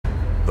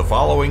The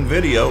following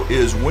video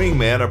is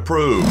Wingman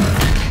approved.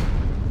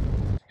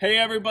 Hey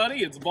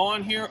everybody, it's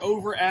Vaughn here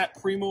over at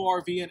Primeaux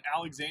RV in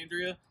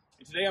Alexandria.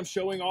 And today I'm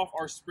showing off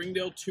our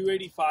Springdale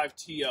 285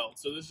 TL.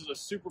 So this is a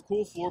super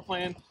cool floor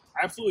plan.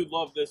 I absolutely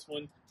love this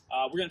one.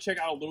 We're going to check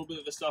out a little bit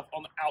of the stuff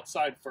on the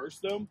outside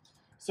first though.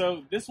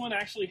 So this one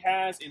actually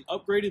has an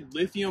upgraded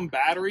lithium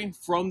battery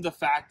from the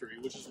factory,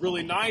 which is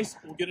really nice.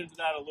 We'll get into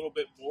that a little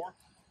bit more.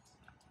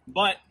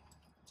 But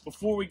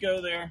before we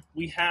go there,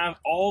 we have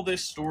all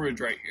this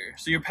storage right here.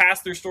 So your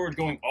pass-through storage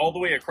going all the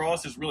way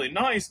across is really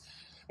nice.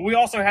 But we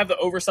also have the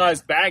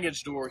oversized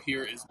baggage door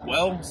here as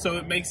well, so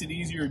it makes it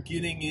easier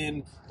getting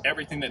in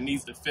everything that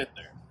needs to fit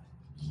there.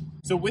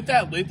 So with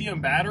that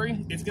lithium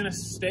battery, it's going to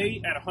stay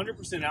at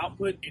 100%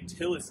 output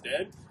until it's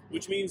dead,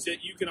 which means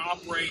that you can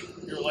operate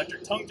your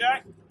electric tongue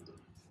jack,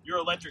 your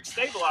electric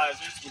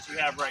stabilizers, which we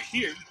have right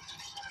here.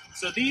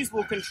 So these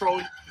will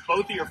control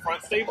both of your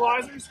front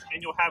stabilizers,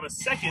 and you'll have a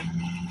second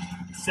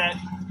set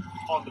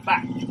on the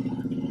back.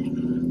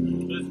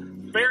 So it's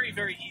very,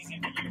 very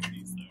easy to use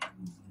these though.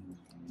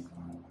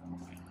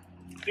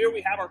 Here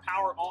we have our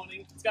power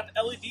awning. It's got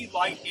the LED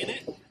light in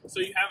it, so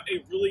you have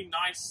a really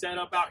nice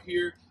setup out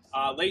here.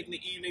 Late in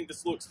the evening,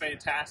 this looks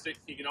fantastic.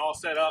 You can all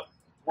set up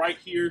right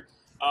here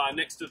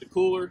next to the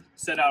cooler,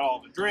 set out all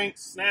the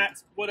drinks,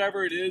 snacks,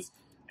 whatever it is,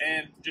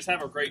 and just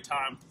have a great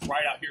time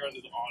right out here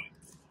under the awning.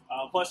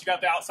 Plus, you got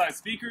the outside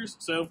speakers,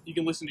 so you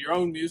can listen to your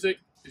own music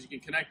because you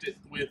can connect it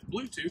with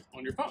Bluetooth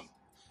on your phone.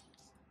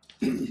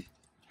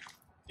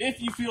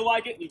 If you feel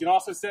like it, you can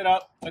also set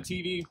up a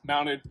TV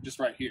mounted just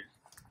right here.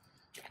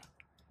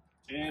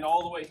 And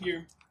all the way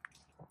here,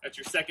 that's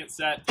your second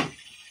set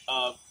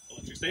of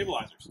electric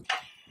stabilizers.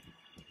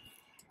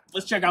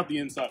 Let's check out the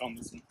inside on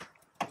this one.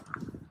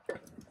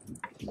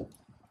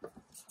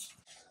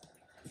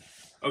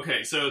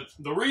 Okay, so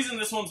the reason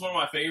this one's one of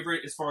my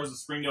favorite as far as the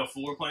Springdale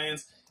floor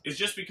plans is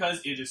just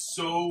because it is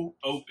so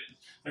open.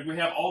 Like we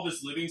have all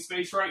this living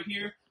space right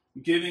here,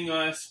 giving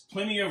us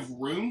plenty of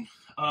room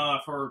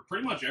for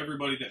pretty much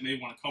everybody that may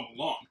want to come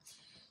along.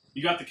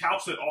 You got the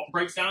couch that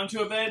breaks down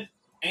to a bed,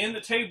 and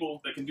the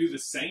table that can do the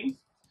same.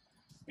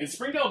 And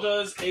Springdale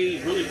does a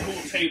really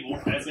cool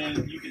table, as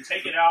in you can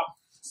take it out,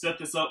 set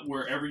this up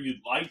wherever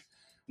you'd like,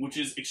 which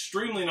is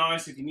extremely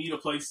nice if you need a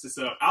place to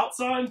set up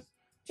outside,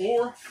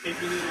 or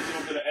if you need a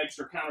little bit of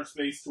extra counter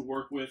space to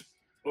work with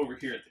over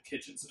here at the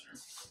kitchen center.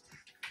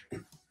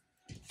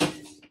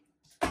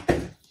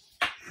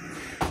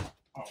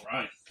 All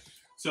right,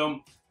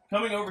 so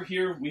coming over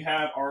here, we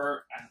have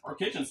our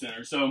kitchen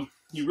center. So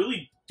you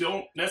really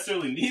don't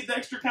necessarily need the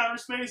extra counter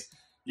space.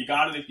 You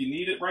got it if you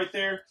need it right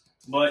there,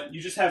 but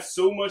you just have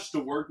so much to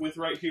work with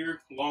right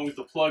here, along with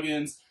the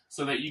plugins,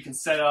 so that you can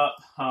set up,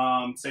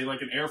 say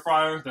like an air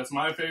fryer. That's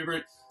my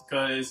favorite,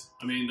 because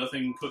I mean,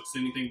 nothing cooks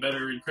anything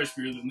better and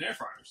crispier than an air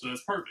fryer, so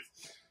that's perfect.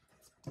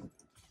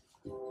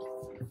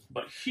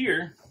 But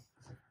here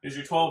is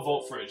your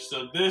 12-volt fridge.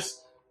 So this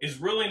is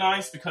really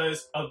nice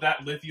because of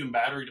that lithium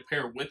battery to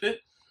pair with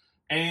it,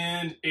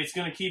 and it's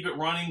going to keep it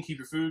running, keep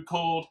your food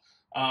cold,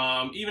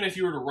 even if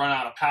you were to run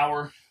out of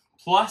power.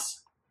 Plus,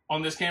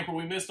 on this camper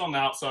we missed on the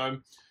outside,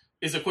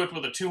 is equipped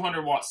with a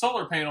 200-watt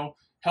solar panel,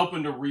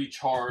 helping to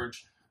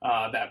recharge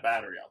that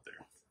battery out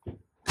there.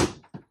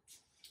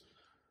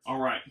 All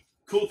right,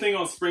 cool thing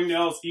on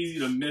Springdale, it's easy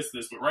to miss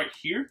this, but right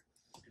here,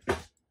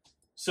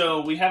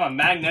 so we have a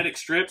magnetic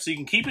strip, so you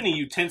can keep any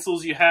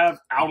utensils you have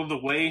out of the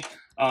way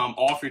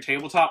off your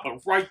tabletop, but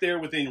right there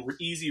within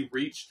easy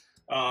reach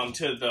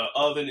to the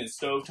oven and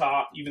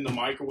stovetop, even the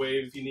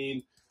microwave if you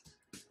need.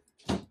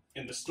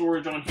 And the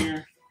storage on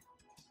here,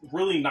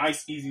 really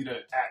nice, easy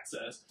to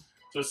access.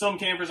 So some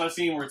campers I've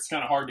seen where it's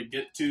kind of hard to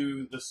get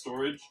to the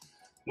storage.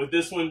 With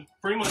this one,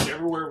 pretty much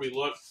everywhere we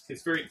look,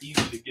 it's very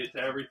easy to get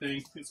to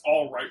everything. It's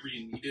all right where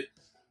you need it.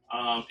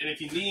 And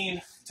if you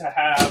need to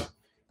have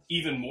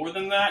even more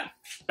than that,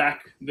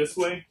 back this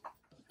way,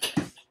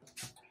 you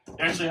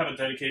actually have a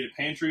dedicated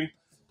pantry.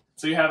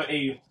 So you have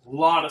a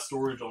lot of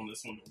storage on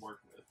this one to work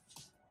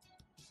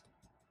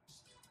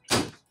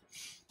with.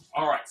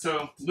 All right,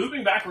 so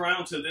looping back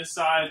around to this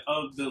side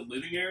of the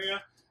living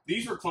area,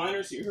 these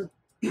recliners here,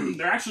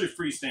 they're actually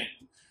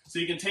freestanding. So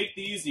you can take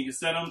these and you can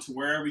set them to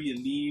wherever you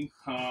need.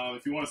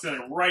 If you want to set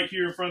it right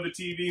here in front of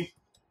the TV,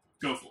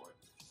 go for it.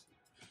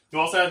 You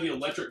also have the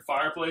electric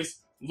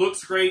fireplace.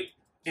 Looks great,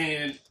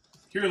 and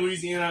here in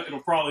Louisiana,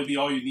 it'll probably be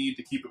all you need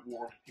to keep it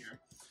warm in here,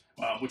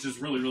 which is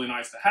really, really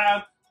nice to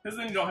have, because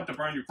then you don't have to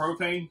burn your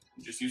propane.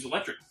 You just use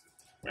electric.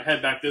 I'm going to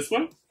head back this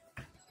way.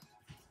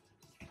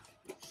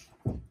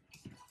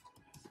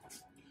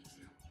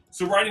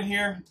 So right in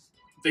here,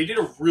 they did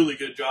a really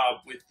good job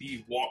with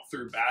the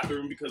walk-through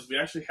bathroom because we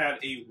actually had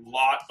a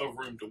lot of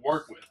room to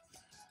work with.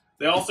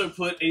 They also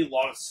put a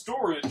lot of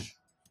storage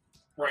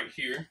right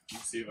here.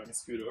 Let's see if I can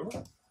scoot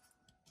over.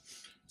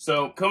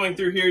 So coming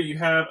through here, you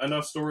have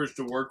enough storage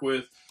to work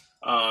with.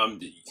 I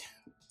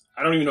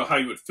don't even know how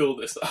you would fill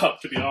this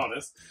up, to be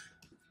honest.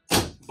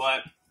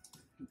 But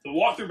the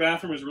walk-through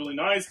bathroom is really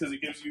nice because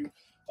it gives you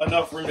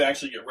enough room to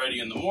actually get ready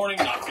in the morning,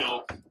 not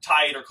feel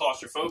tight or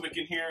claustrophobic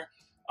in here.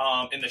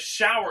 In the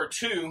shower,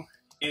 too,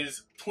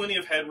 is plenty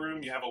of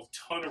headroom. You have a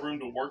ton of room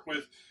to work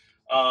with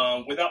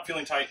without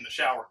feeling tight in the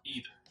shower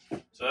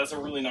either. So that's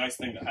a really nice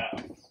thing to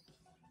have.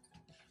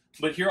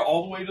 But here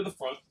all the way to the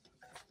front,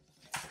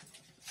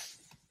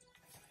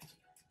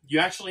 you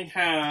actually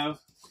have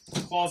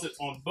closets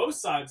on both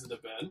sides of the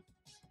bed,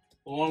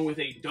 along with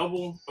a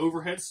double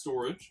overhead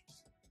storage.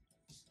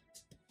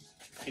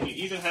 And you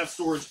even have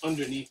storage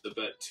underneath the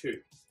bed too.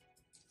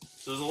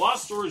 So there's a lot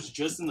of storage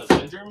just in the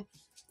bedroom,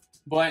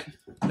 but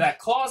that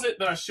closet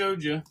that I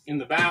showed you in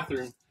the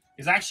bathroom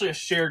is actually a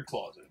shared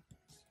closet.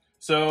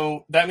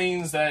 So that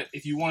means that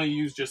if you want to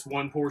use just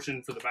one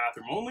portion for the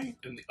bathroom only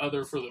and the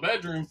other for the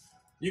bedroom,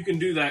 you can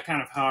do that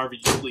kind of however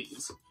you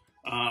please.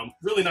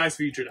 Really nice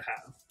feature to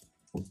have.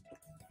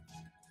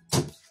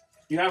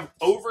 You have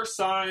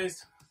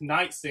oversized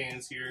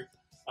nightstands here.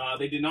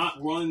 They did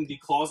not run the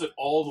closet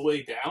all the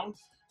way down,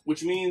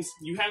 which means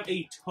you have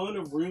a ton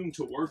of room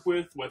to work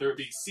with, whether it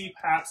be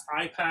CPAPs,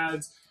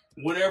 iPads,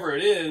 whatever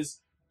it is,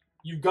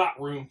 you've got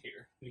room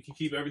here. You can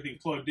keep everything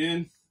plugged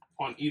in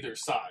on either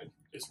side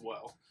as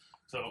well.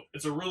 So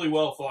it's a really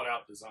well thought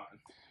out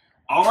design.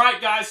 All right,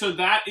 guys, so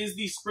that is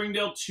the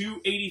Springdale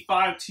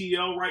 285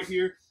 TL right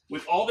here.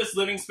 With all this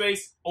living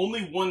space,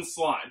 only one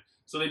slide.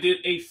 So they did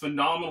a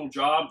phenomenal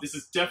job. This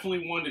is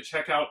definitely one to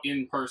check out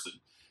in person.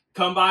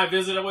 Come by,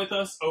 visit it with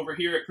us over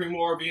here at Primeaux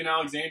RV in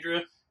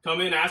Alexandria.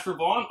 Come in, ask for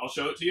Vaughn. I'll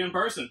show it to you in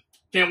person.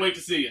 Can't wait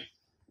to see you.